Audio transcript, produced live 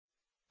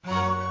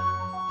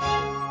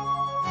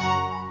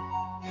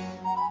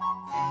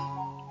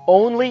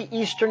only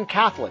Eastern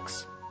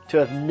Catholics to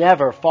have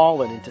never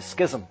fallen into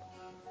schism.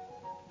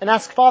 An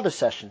Ask Father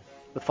session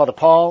with Father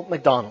Paul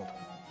MacDonald.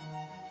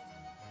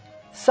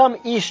 Some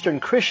Eastern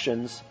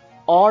Christians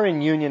are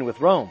in union with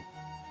Rome.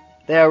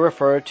 They are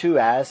referred to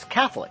as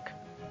Catholic.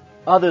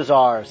 Others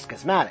are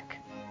schismatic,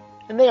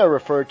 and they are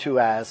referred to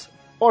as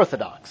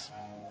Orthodox.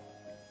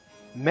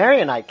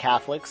 Maronite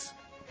Catholics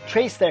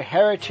trace their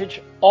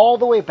heritage all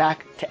the way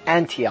back to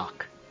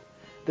Antioch,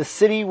 the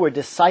city where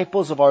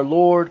disciples of our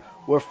Lord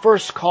were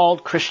first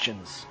called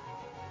Christians,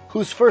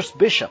 whose first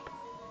bishop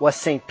was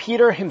St.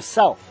 Peter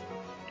himself,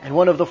 and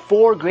one of the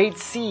four great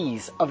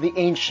sees of the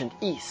ancient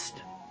East.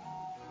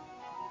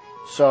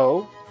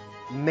 So,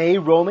 may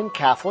Roman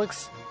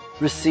Catholics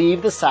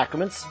receive the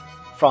sacraments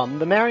from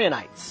the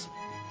Maronites.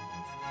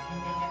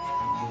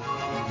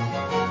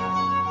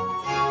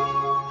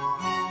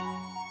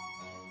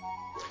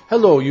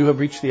 Hello, you have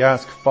reached the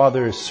Ask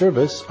Father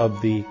service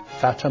of the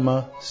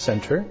Fatima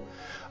Center.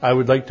 I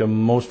would like to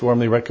most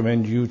warmly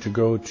recommend you to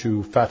go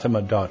to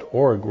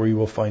fatima.org, where you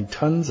will find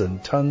tons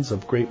and tons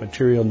of great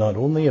material, not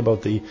only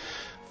about the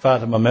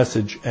Fatima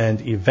message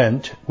and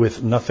event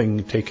with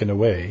nothing taken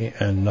away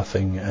and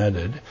nothing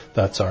added.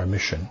 That's our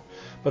mission.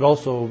 But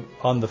also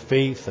on the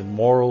faith and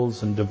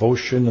morals and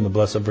devotion and the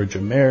Blessed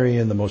Virgin Mary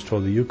and the Most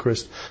Holy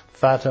Eucharist,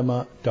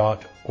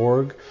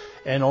 fatima.org.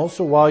 And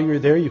also while you're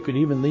there, you could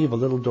even leave a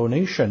little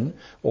donation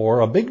or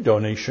a big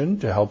donation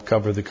to help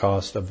cover the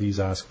cost of these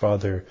Ask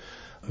Father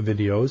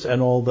videos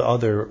and all the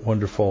other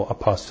wonderful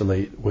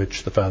apostolate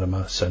which the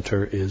Fatima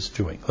Center is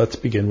doing. Let's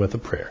begin with a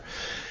prayer.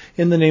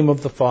 In the name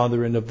of the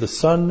Father, and of the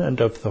Son, and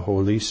of the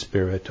Holy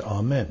Spirit.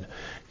 Amen.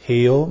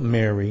 Hail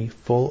Mary,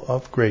 full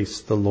of grace,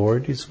 the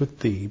Lord is with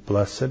thee.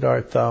 Blessed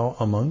art thou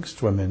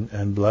amongst women,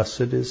 and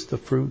blessed is the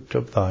fruit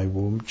of thy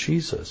womb,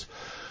 Jesus.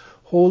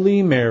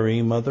 Holy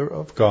Mary, Mother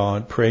of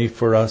God, pray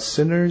for us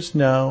sinners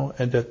now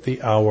and at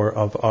the hour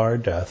of our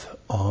death.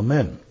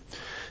 Amen.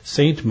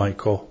 Saint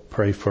Michael,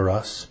 pray for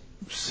us.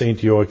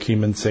 Saint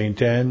Joachim and Saint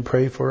Anne,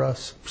 pray for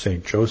us.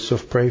 Saint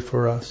Joseph, pray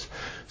for us.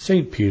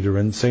 Saint Peter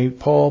and Saint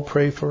Paul,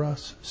 pray for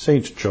us.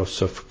 Saint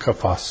Joseph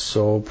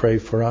Cafasso, pray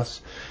for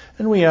us.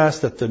 And we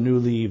ask that the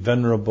newly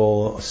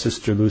venerable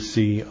Sister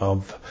Lucy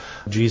of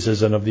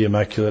Jesus and of the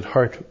Immaculate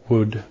Heart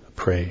would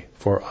pray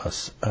for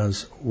us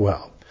as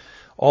well.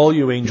 All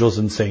you angels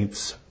and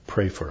saints,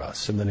 pray for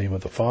us. In the name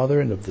of the Father,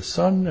 and of the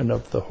Son, and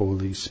of the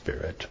Holy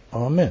Spirit.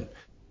 Amen.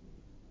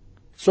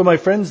 So, my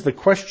friends, the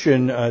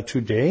question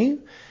today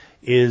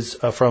is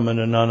from an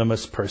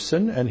anonymous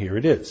person, and here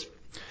it is.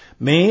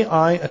 May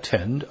I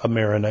attend a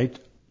Maronite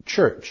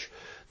church?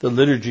 The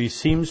liturgy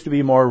seems to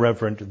be more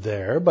reverent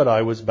there, but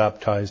I was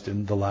baptized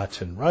in the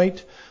Latin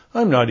Rite.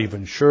 I'm not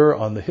even sure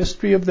on the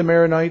history of the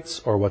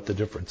Maronites or what the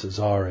differences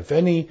are, if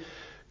any.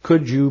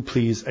 Could you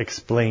please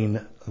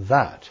explain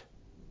that?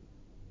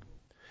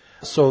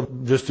 So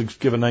just to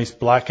give a nice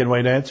black and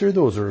white answer,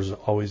 those are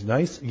always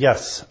nice.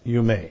 Yes,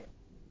 you may.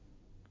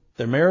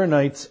 The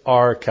Maronites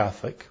are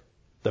Catholic.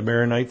 The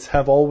Maronites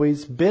have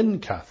always been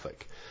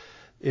Catholic.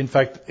 In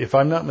fact, if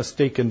I'm not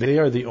mistaken, they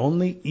are the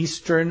only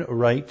Eastern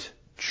Rite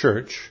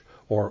church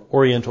or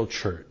Oriental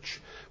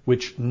church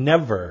which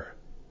never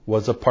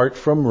was apart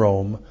from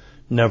Rome,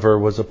 never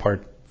was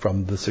apart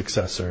from the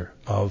successor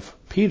of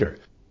Peter.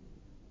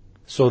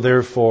 So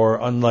therefore,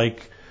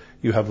 unlike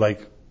you have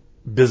like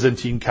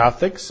Byzantine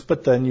Catholics,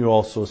 but then you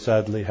also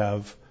sadly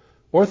have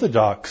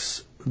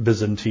Orthodox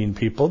Byzantine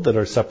people that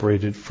are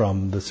separated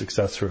from the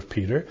successor of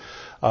Peter.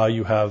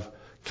 You have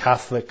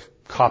Catholic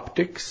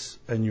Coptics,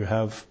 and you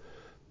have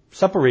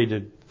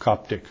separated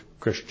Coptic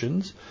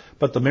Christians,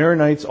 but the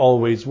Maronites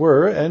always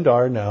were and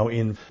are now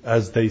in,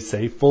 as they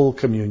say, full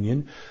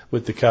communion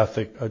with the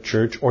Catholic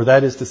Church, or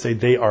that is to say,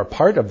 they are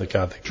part of the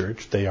Catholic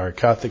Church. They are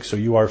Catholic, so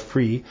you are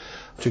free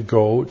to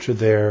go to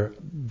their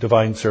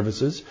divine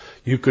services.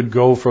 You could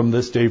go from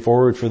this day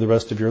forward for the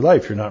rest of your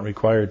life. You're not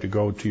required to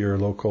go to your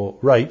local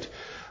rite.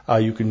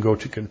 You can go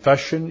to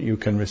confession. You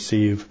can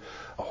receive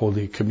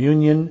Holy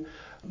Communion.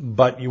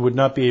 But you would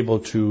not be able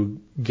to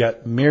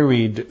get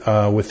married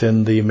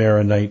within the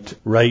Maronite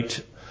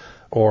rite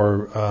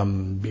or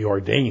be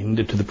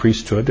ordained to the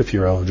priesthood if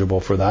you're eligible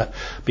for that,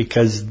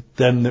 because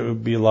then there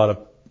would be a lot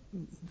of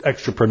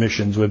extra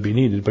permissions would be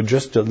needed. But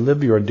just to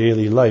live your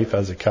daily life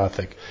as a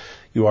Catholic,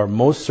 you are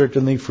most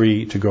certainly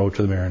free to go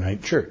to the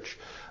Maronite Church.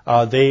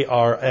 They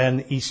are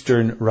an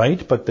Eastern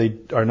rite, but they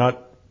are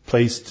not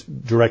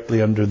placed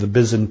directly under the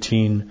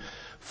Byzantine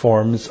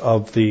forms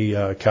of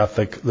the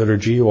Catholic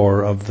liturgy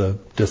or of the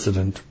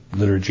dissident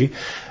liturgy,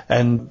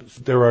 and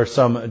there are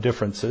some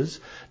differences.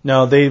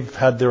 Now, they've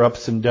had their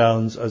ups and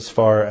downs as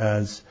far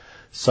as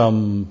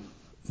some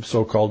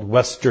so-called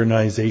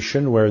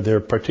westernization, where there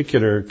are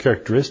particular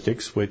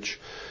characteristics which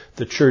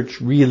the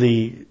Church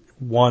really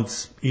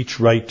wants each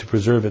rite to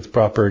preserve its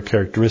proper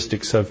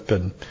characteristics have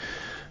been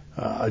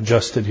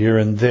adjusted here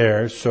and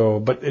there. So,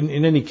 but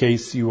in any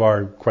case, you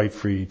are quite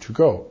free to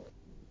go.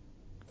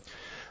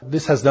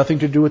 This has nothing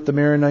to do with the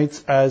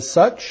Maronites as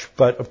such,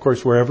 but of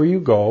course, wherever you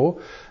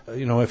go,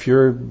 if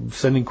you're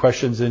sending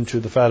questions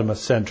into the Fatima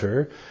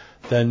Center,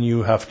 then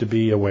you have to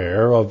be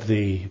aware of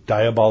the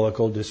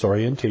diabolical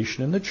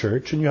disorientation in the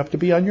church, and you have to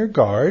be on your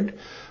guard.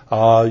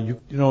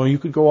 You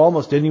could go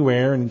almost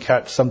anywhere and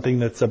catch something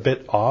that's a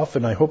bit off,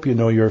 and I hope you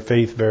know your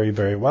faith very,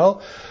 very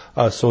well,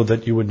 so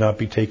that you would not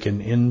be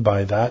taken in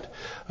by that.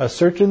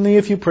 Certainly,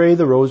 if you pray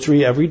the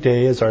rosary every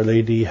day, as Our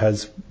Lady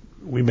has,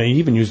 we may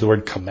even use the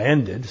word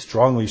commanded,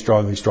 strongly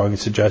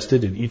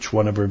suggested in each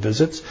one of her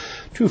visits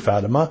to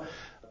Fatima,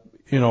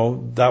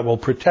 that will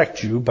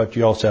protect you, but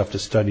you also have to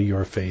study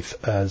your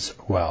faith as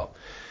well.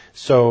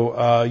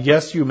 So,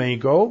 yes, you may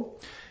go.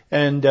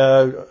 And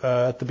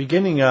at the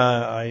beginning,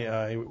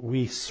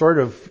 we sort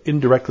of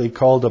indirectly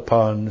called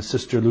upon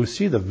Sister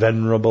Lucy, the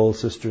Venerable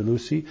Sister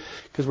Lucy,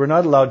 because we're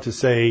not allowed to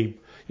say,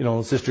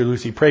 Sister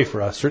Lucy, pray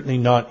for us. Certainly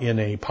not in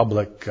a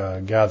public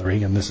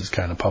gathering, and this is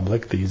kind of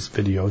public, these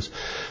videos.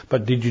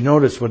 But did you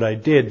notice what I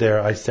did there?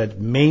 I said,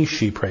 may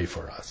she pray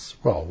for us?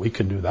 Well, we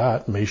can do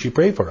that. May she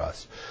pray for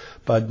us?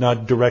 But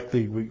not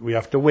directly. We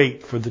have to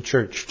wait for the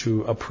church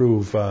to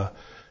approve, to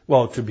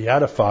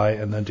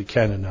beatify and then to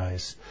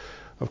canonize.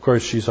 Of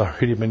course, she's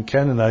already been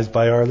canonized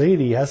by Our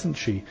Lady, hasn't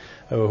she?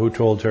 Who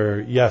told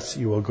her, yes,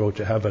 you will go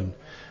to heaven.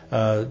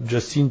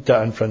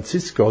 Jacinta and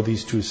Francisco,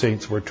 these two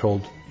saints, were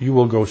told, you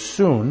will go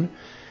soon.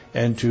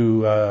 And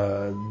to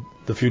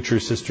the future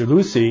Sister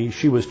Lucy,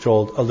 she was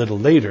told a little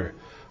later.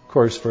 Of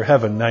course, for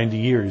heaven, 90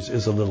 years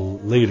is a little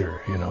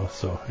later,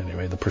 So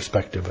anyway, the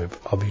perspective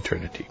of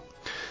eternity.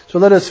 So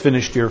let us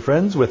finish, dear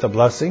friends, with a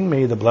blessing.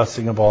 May the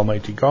blessing of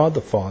Almighty God,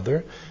 the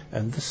Father,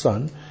 and the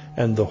Son,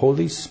 and the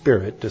Holy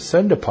Spirit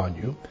descend upon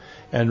you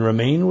and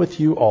remain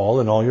with you all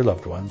and all your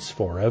loved ones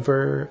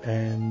forever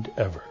and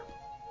ever.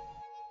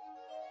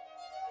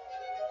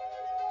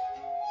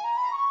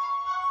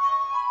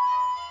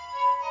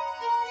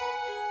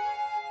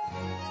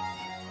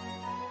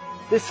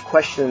 This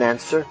question and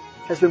answer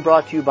has been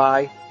brought to you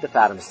by the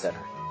Fatima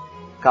Center.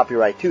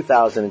 Copyright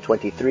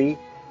 2023,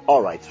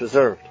 all rights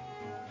reserved.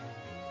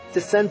 To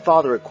send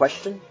Father a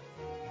question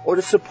or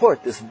to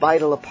support this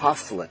vital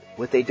apostolate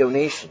with a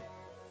donation,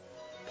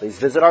 please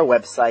visit our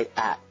website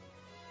at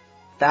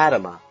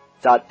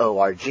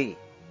fatima.org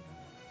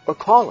or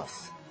call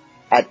us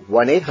at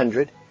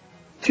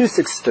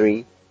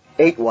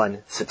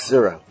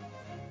 1-800-263-8160.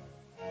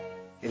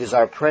 It is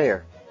our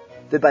prayer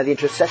that by the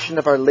intercession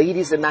of Our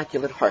Lady's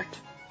Immaculate Heart,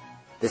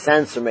 this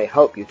answer may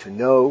help you to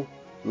know,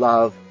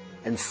 love,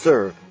 and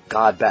serve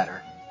God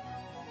better.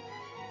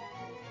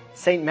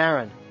 Saint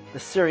Maron, the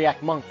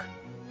Syriac monk,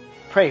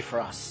 pray for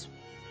us.